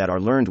difference is that our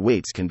learned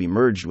weights can be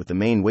merged with the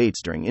main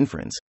weights during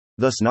inference,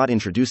 thus not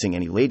introducing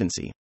any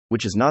latency,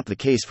 which is not the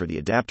case for the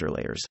adapter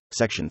layers.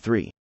 Section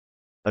 3.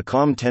 A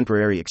COM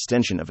temporary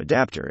extension of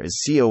adapter is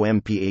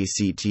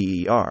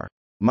COMPACTER,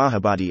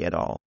 Mahabadi et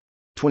al.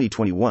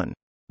 2021,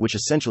 which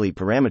essentially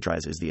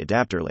parameterizes the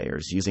adapter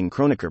layers using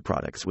Kronecker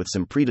products with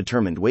some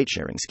predetermined weight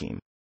sharing scheme.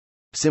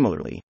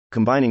 Similarly,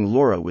 combining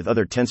LoRA with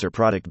other tensor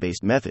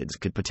product-based methods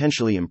could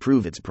potentially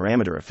improve its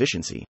parameter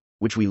efficiency,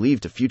 which we leave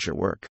to future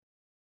work.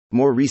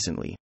 More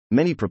recently,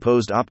 many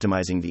proposed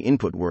optimizing the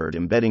input word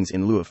embeddings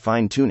in lieu of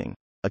fine-tuning,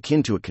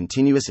 akin to a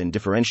continuous and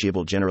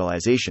differentiable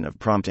generalization of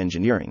prompt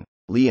engineering.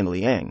 Li and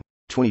Liang,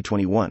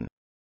 2021.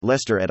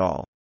 Lester et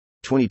al.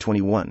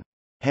 2021.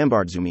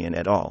 Hambardzumian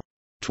et al.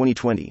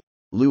 2020.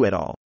 Liu et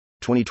al.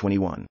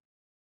 2021.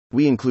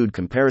 We include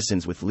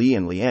comparisons with Li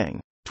and Liang,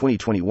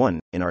 2021,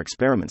 in our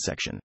experiment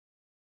section.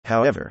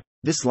 However,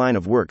 this line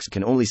of works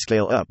can only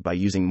scale up by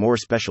using more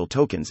special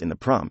tokens in the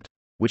prompt,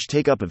 which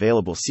take up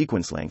available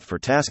sequence length for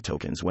task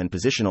tokens when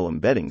positional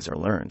embeddings are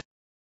learned.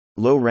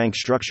 Low-rank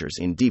structures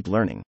in deep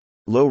learning.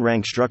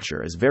 Low-rank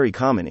structure is very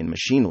common in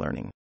machine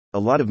learning. A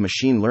lot of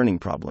machine learning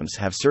problems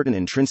have certain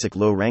intrinsic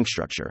low-rank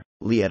structure.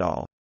 Li et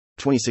al.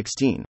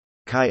 2016.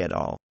 Kai et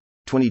al.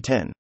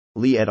 2010.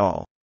 Li et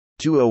al.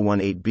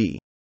 2018b.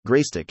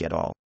 Graystick et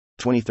al.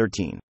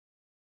 2013.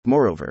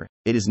 Moreover,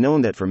 it is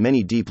known that for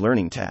many deep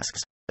learning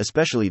tasks,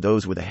 especially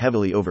those with a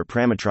heavily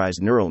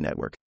over-parameterized neural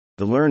network,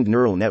 the learned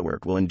neural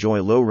network will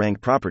enjoy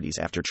low-rank properties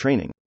after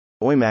training.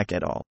 Oimak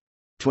et al.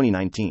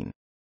 2019.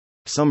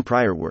 Some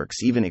prior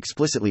works even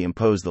explicitly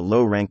impose the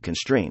low-rank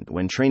constraint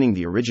when training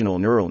the original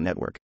neural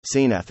network.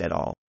 Sainath et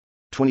al.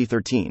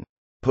 2013.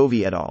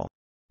 Povey et al.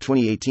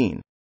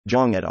 2018.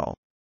 Zhang et al.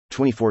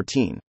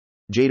 2014.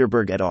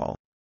 Jaderberg et al.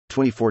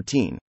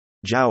 2014.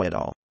 Zhao et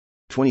al.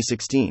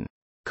 2016.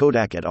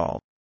 Kodak et al.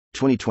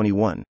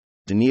 2021.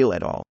 Daniil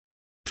et al.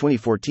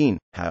 2014.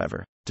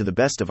 However, to the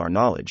best of our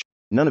knowledge,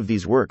 none of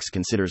these works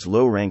considers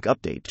low-rank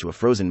update to a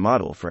frozen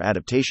model for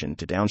adaptation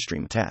to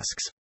downstream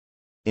tasks.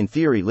 In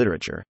theory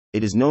literature,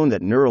 it is known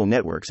that neural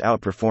networks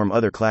outperform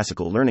other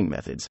classical learning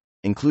methods,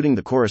 including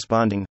the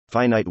corresponding,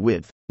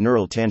 finite-width,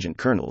 neural tangent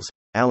kernels.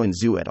 Alan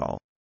Zhu et al.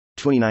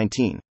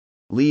 2019.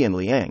 Li and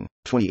Liang,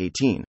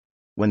 2018.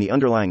 When the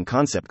underlying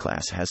concept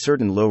class has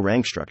certain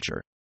low-rank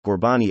structure.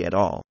 Gorbani et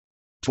al.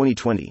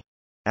 2020.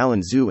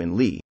 Alan Zhu and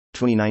Li,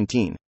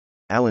 2019.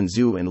 Alan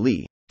Zhu and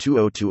Li,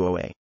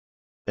 2020a.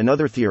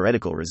 Another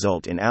theoretical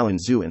result in Alan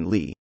Zhu and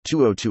Li,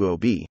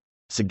 2020b,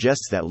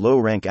 suggests that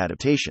low-rank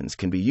adaptations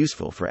can be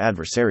useful for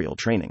adversarial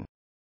training.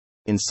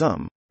 In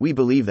sum, we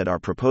believe that our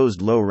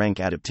proposed low-rank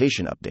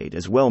adaptation update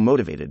is well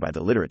motivated by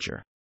the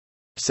literature.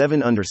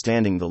 7.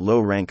 Understanding the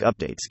low-rank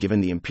updates.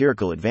 Given the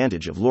empirical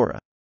advantage of LoRA,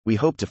 we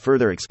hope to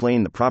further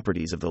explain the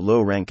properties of the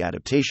low-rank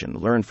adaptation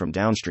learned from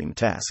downstream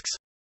tasks.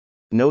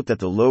 Note that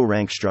the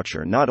low-rank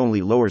structure not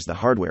only lowers the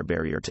hardware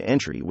barrier to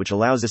entry, which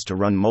allows us to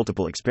run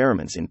multiple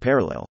experiments in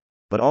parallel,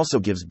 but also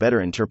gives better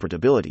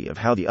interpretability of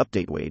how the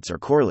update weights are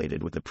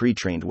correlated with the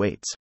pre-trained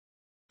weights.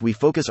 We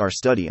focus our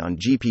study on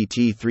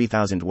GPT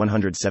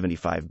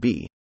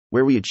 3175B,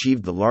 where we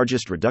achieved the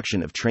largest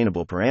reduction of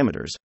trainable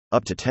parameters,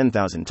 up to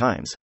 10,000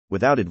 times,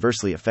 without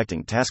adversely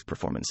affecting task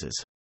performances.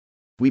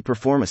 We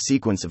perform a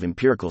sequence of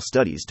empirical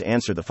studies to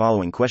answer the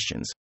following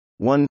questions.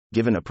 1.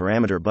 Given a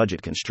parameter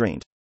budget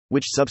constraint,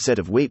 which subset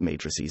of weight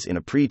matrices in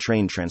a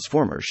pre-trained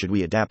transformer should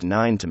we adapt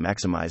 9 to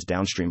maximize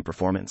downstream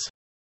performance?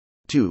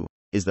 2.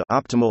 Is the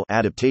optimal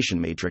adaptation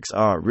matrix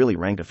R really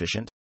rank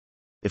efficient?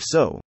 If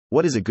so,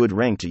 what is a good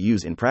rank to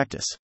use in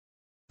practice?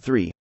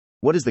 3.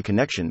 What is the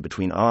connection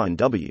between A and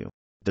W?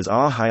 Does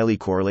A highly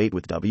correlate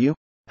with W?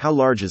 How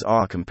large is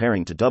A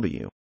comparing to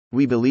W?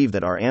 We believe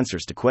that our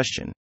answers to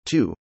question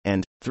 2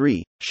 and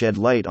 3 shed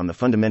light on the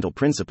fundamental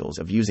principles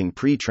of using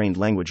pre-trained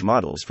language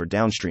models for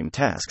downstream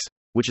tasks,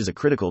 which is a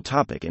critical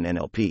topic in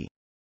NLP.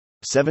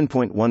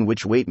 7.1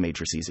 Which weight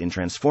matrices in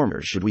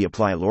transformers should we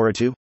apply LoRA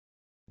to?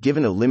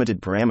 Given a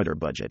limited parameter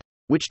budget,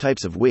 which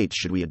types of weights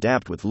should we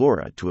adapt with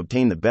LoRA to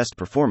obtain the best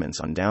performance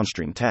on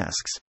downstream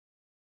tasks?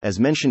 As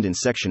mentioned in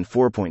section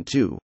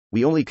 4.2,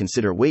 we only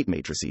consider weight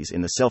matrices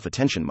in the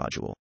self-attention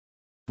module.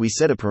 We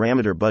set a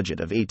parameter budget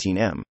of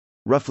 18M,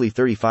 roughly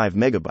 35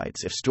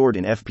 megabytes if stored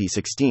in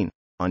FP16,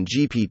 on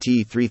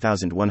GPT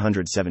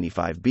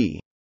 3175B,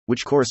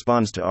 which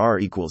corresponds to R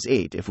equals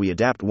 8 if we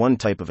adapt one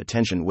type of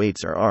attention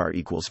weights, or R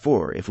equals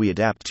 4 if we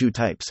adapt two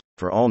types,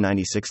 for all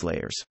 96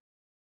 layers.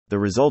 The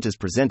result is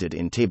presented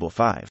in Table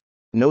 5.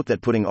 Note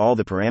that putting all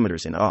the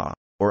parameters in A,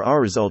 or R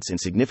results in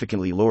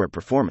significantly lower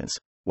performance,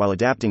 while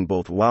adapting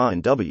both WA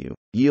and W,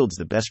 yields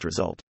the best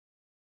result.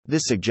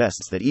 This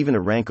suggests that even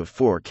a rank of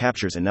 4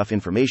 captures enough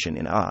information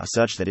in A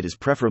such that it is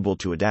preferable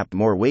to adapt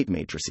more weight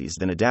matrices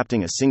than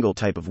adapting a single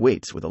type of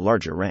weights with a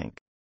larger rank.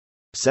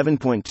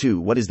 7.2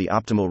 What is the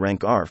optimal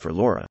rank R for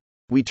LoRA?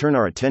 We turn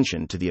our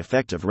attention to the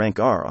effect of rank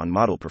R on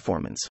model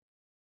performance.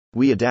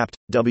 We adapt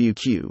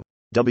WQ,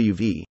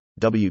 WV,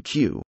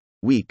 WQ,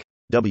 weak,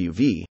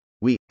 WV,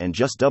 we, and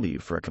just W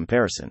for a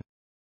comparison.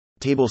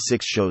 Table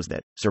 6 shows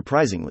that,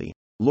 surprisingly,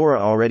 LoRA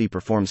already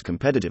performs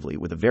competitively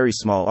with a very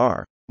small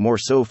R, more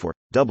so for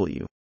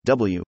W,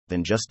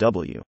 than just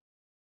W.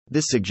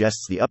 This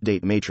suggests the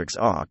update matrix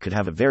A could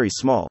have a very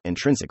small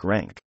intrinsic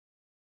rank.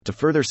 To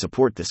further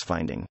support this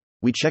finding,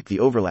 we check the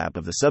overlap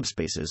of the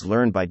subspaces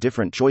learned by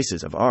different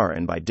choices of R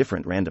and by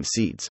different random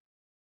seeds.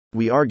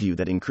 We argue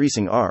that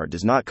increasing R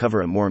does not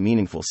cover a more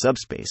meaningful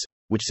subspace,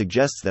 which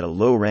suggests that a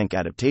low-rank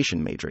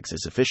adaptation matrix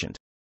is sufficient.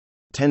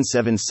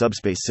 10.7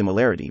 Subspace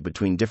similarity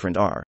between different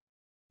R.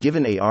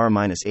 Given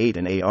AR-8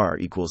 and AR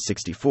equals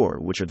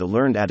 64, which are the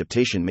learned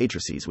adaptation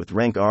matrices with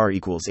rank R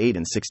equals 8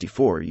 and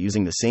 64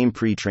 using the same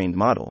pre-trained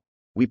model,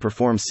 we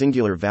perform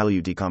singular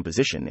value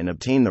decomposition and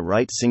obtain the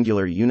right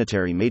singular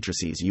unitary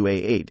matrices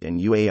UA8 and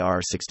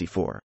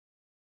UAR64.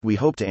 We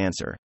hope to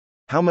answer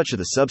how much of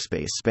the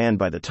subspace spanned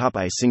by the top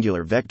I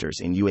singular vectors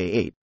in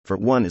UA8, for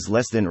 1 is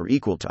less than or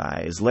equal to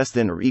I is less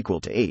than or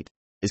equal to 8,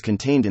 is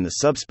contained in the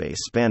subspace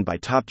spanned by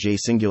top J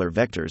singular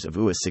vectors of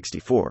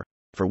UA64,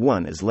 for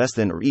 1 is less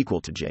than or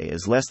equal to J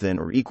is less than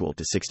or equal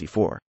to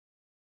 64.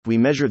 We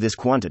measure this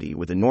quantity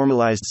with a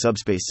normalized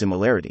subspace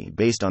similarity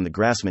based on the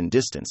Grassmann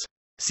distance.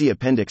 See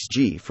Appendix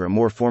G for a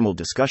more formal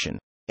discussion.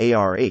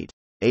 AR8,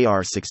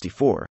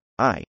 AR64,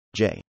 I,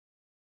 J.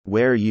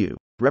 Where U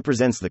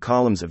represents the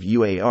columns of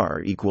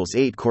UAR equals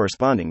 8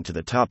 corresponding to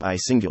the top I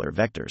singular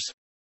vectors.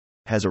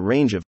 Has a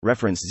range of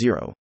reference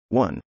 0,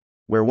 1,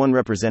 where 1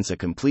 represents a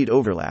complete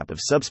overlap of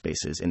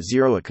subspaces and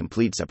 0 a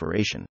complete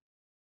separation.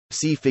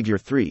 See Figure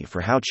 3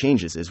 for how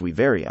changes as we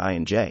vary I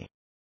and J.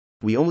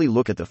 We only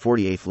look at the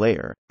 48th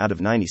layer, out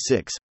of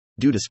 96,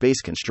 due to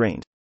space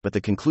constraint, but the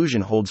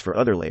conclusion holds for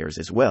other layers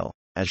as well,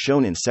 as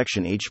shown in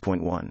section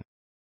H.1.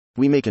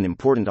 We make an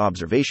important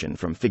observation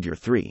from Figure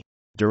 3.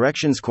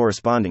 Directions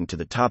corresponding to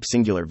the top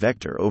singular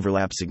vector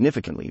overlap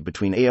significantly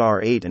between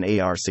AR8 and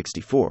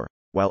AR64,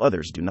 while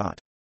others do not.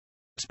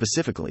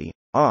 Specifically,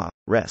 A,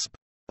 resp.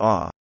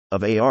 A,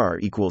 of AR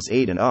equals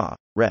 8 and A,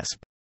 resp.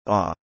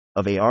 A,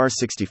 of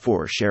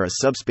AR64 share a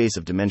subspace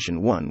of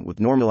dimension 1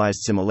 with normalized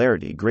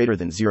similarity greater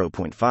than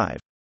 0.5,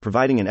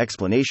 providing an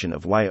explanation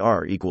of why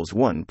R equals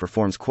 1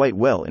 performs quite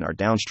well in our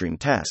downstream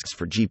tasks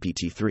for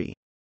GPT-3.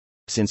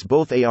 Since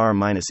both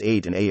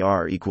AR-8 and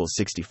AR equals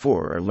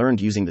 64 are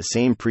learned using the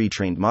same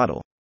pre-trained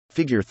model,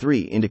 Figure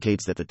 3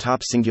 indicates that the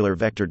top singular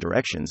vector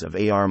directions of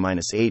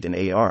AR-8 and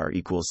AR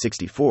equals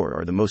 64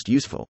 are the most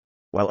useful,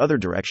 while other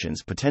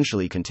directions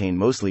potentially contain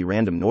mostly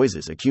random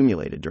noises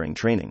accumulated during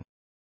training.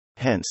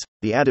 Hence,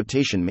 the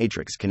adaptation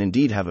matrix can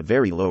indeed have a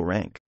very low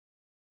rank.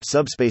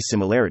 Subspace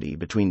similarity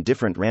between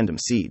different random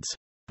seeds.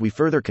 We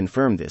further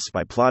confirm this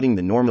by plotting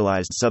the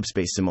normalized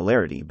subspace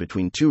similarity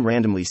between two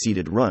randomly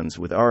seeded runs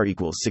with R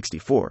equals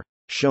 64,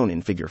 shown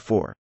in Figure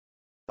 4.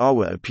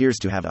 AWA appears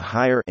to have a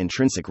higher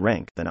intrinsic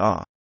rank than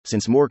A,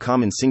 since more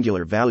common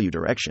singular value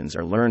directions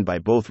are learned by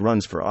both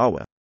runs for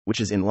AWA, which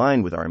is in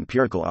line with our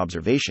empirical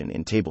observation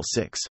in Table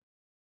 6.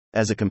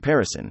 As a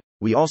comparison,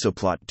 we also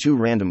plot two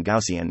random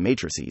Gaussian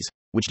matrices,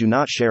 which do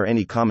not share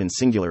any common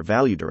singular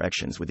value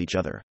directions with each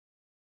other.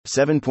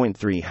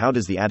 7.3 How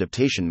does the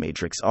adaptation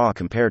matrix A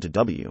compare to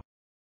W?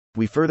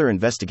 We further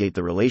investigate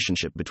the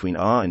relationship between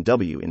A and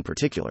W. In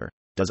particular,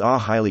 does A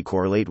highly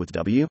correlate with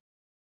W?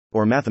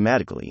 Or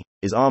mathematically,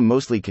 is A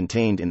mostly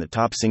contained in the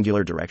top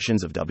singular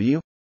directions of W?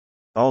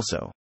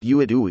 Also, U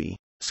at UI,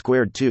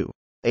 squared 2,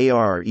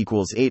 AR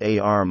equals 8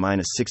 AR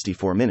minus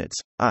 64 minutes,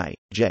 I,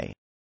 J.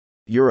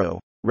 Euro,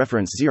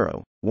 reference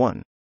 0,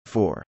 1,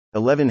 4,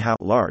 11 How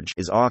large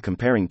is A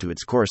comparing to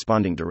its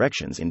corresponding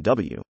directions in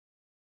W?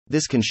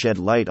 This can shed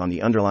light on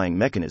the underlying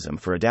mechanism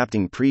for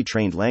adapting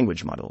pre-trained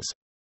language models.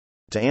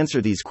 To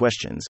answer these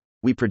questions,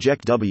 we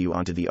project W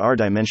onto the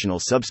R-dimensional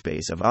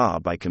subspace of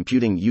A by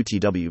computing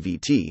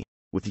UTW-VT,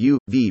 with U,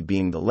 V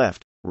being the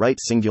left, right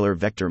singular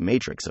vector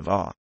matrix of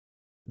A.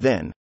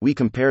 Then, we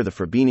compare the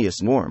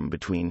Frobenius norm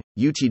between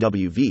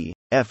UTW-V,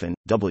 F and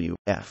W,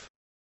 F.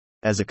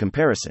 As a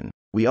comparison,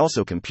 we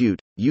also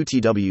compute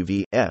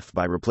UTW-V, F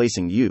by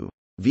replacing U,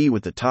 V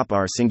with the top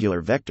R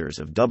singular vectors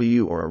of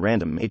W or a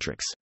random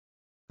matrix.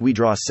 We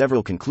draw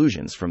several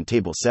conclusions from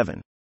Table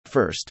 7.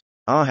 First,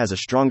 A has a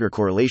stronger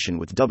correlation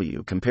with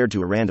W compared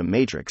to a random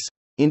matrix,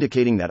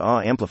 indicating that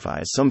A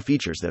amplifies some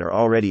features that are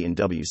already in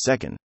W.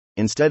 Second,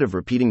 instead of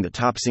repeating the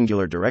top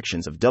singular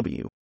directions of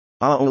W,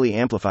 A only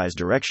amplifies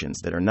directions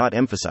that are not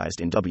emphasized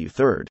in W.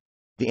 Third,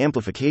 the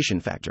amplification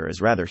factor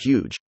is rather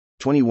huge,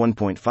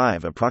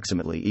 21.5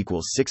 approximately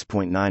equals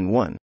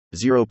 6.91,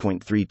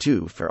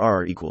 0.32 for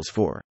R equals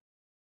 4.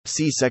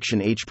 See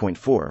section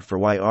H.4 for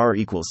why R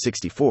equals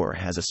 64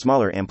 has a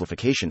smaller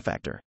amplification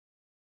factor.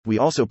 We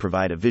also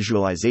provide a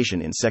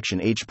visualization in section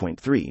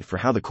H.3 for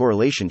how the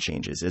correlation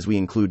changes as we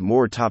include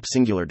more top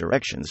singular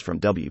directions from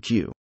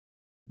WQ.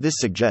 This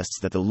suggests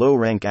that the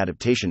low-rank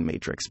adaptation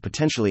matrix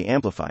potentially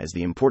amplifies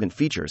the important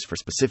features for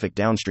specific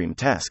downstream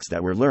tasks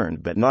that were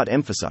learned but not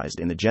emphasized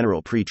in the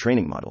general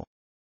pre-training model.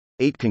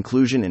 8.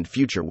 Conclusion and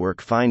future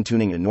work.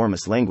 Fine-tuning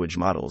enormous language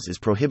models is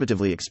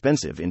prohibitively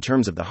expensive in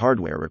terms of the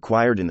hardware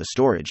required and the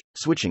storage,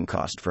 switching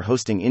cost for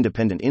hosting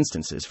independent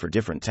instances for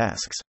different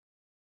tasks.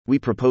 We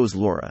propose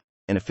LoRA,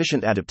 an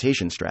efficient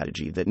adaptation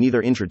strategy that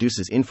neither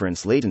introduces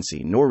inference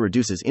latency nor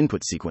reduces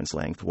input sequence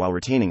length while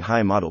retaining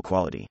high model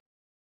quality.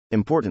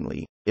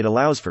 Importantly, it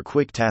allows for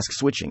quick task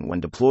switching when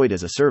deployed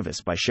as a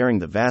service by sharing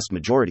the vast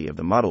majority of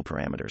the model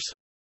parameters.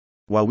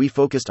 While we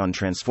focused on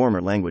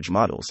transformer language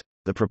models,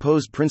 the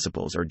proposed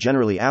principles are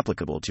generally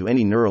applicable to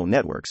any neural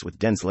networks with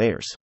dense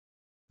layers.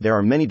 There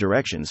are many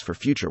directions for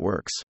future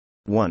works.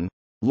 1.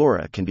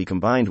 LoRA can be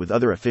combined with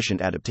other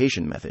efficient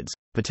adaptation methods,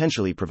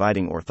 potentially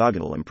providing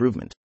orthogonal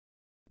improvement.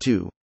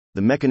 2.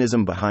 The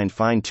mechanism behind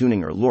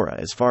fine-tuning or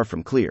LoRA is far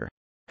from clear.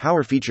 How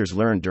are features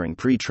learned during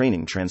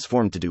pre-training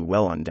transformed to do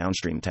well on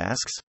downstream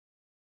tasks?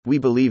 We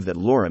believe that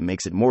LoRA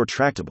makes it more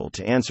tractable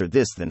to answer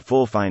this than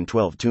full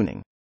fine-12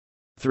 tuning.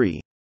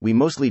 3. We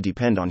mostly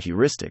depend on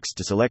heuristics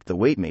to select the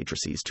weight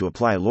matrices to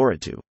apply LoRA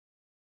to.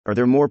 Are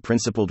there more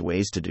principled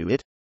ways to do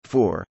it?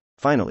 4.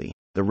 Finally,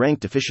 the rank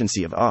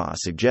deficiency of A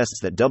suggests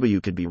that W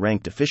could be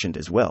rank deficient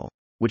as well,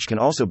 which can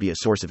also be a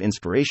source of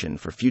inspiration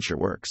for future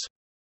works.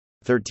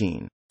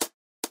 13.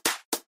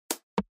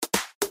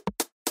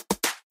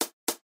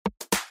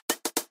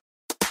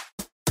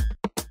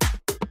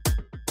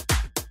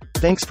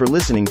 Thanks for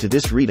listening to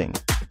this reading.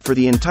 For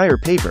the entire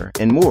paper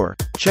and more,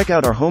 check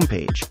out our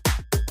homepage,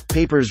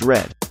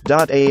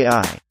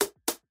 papersread.ai.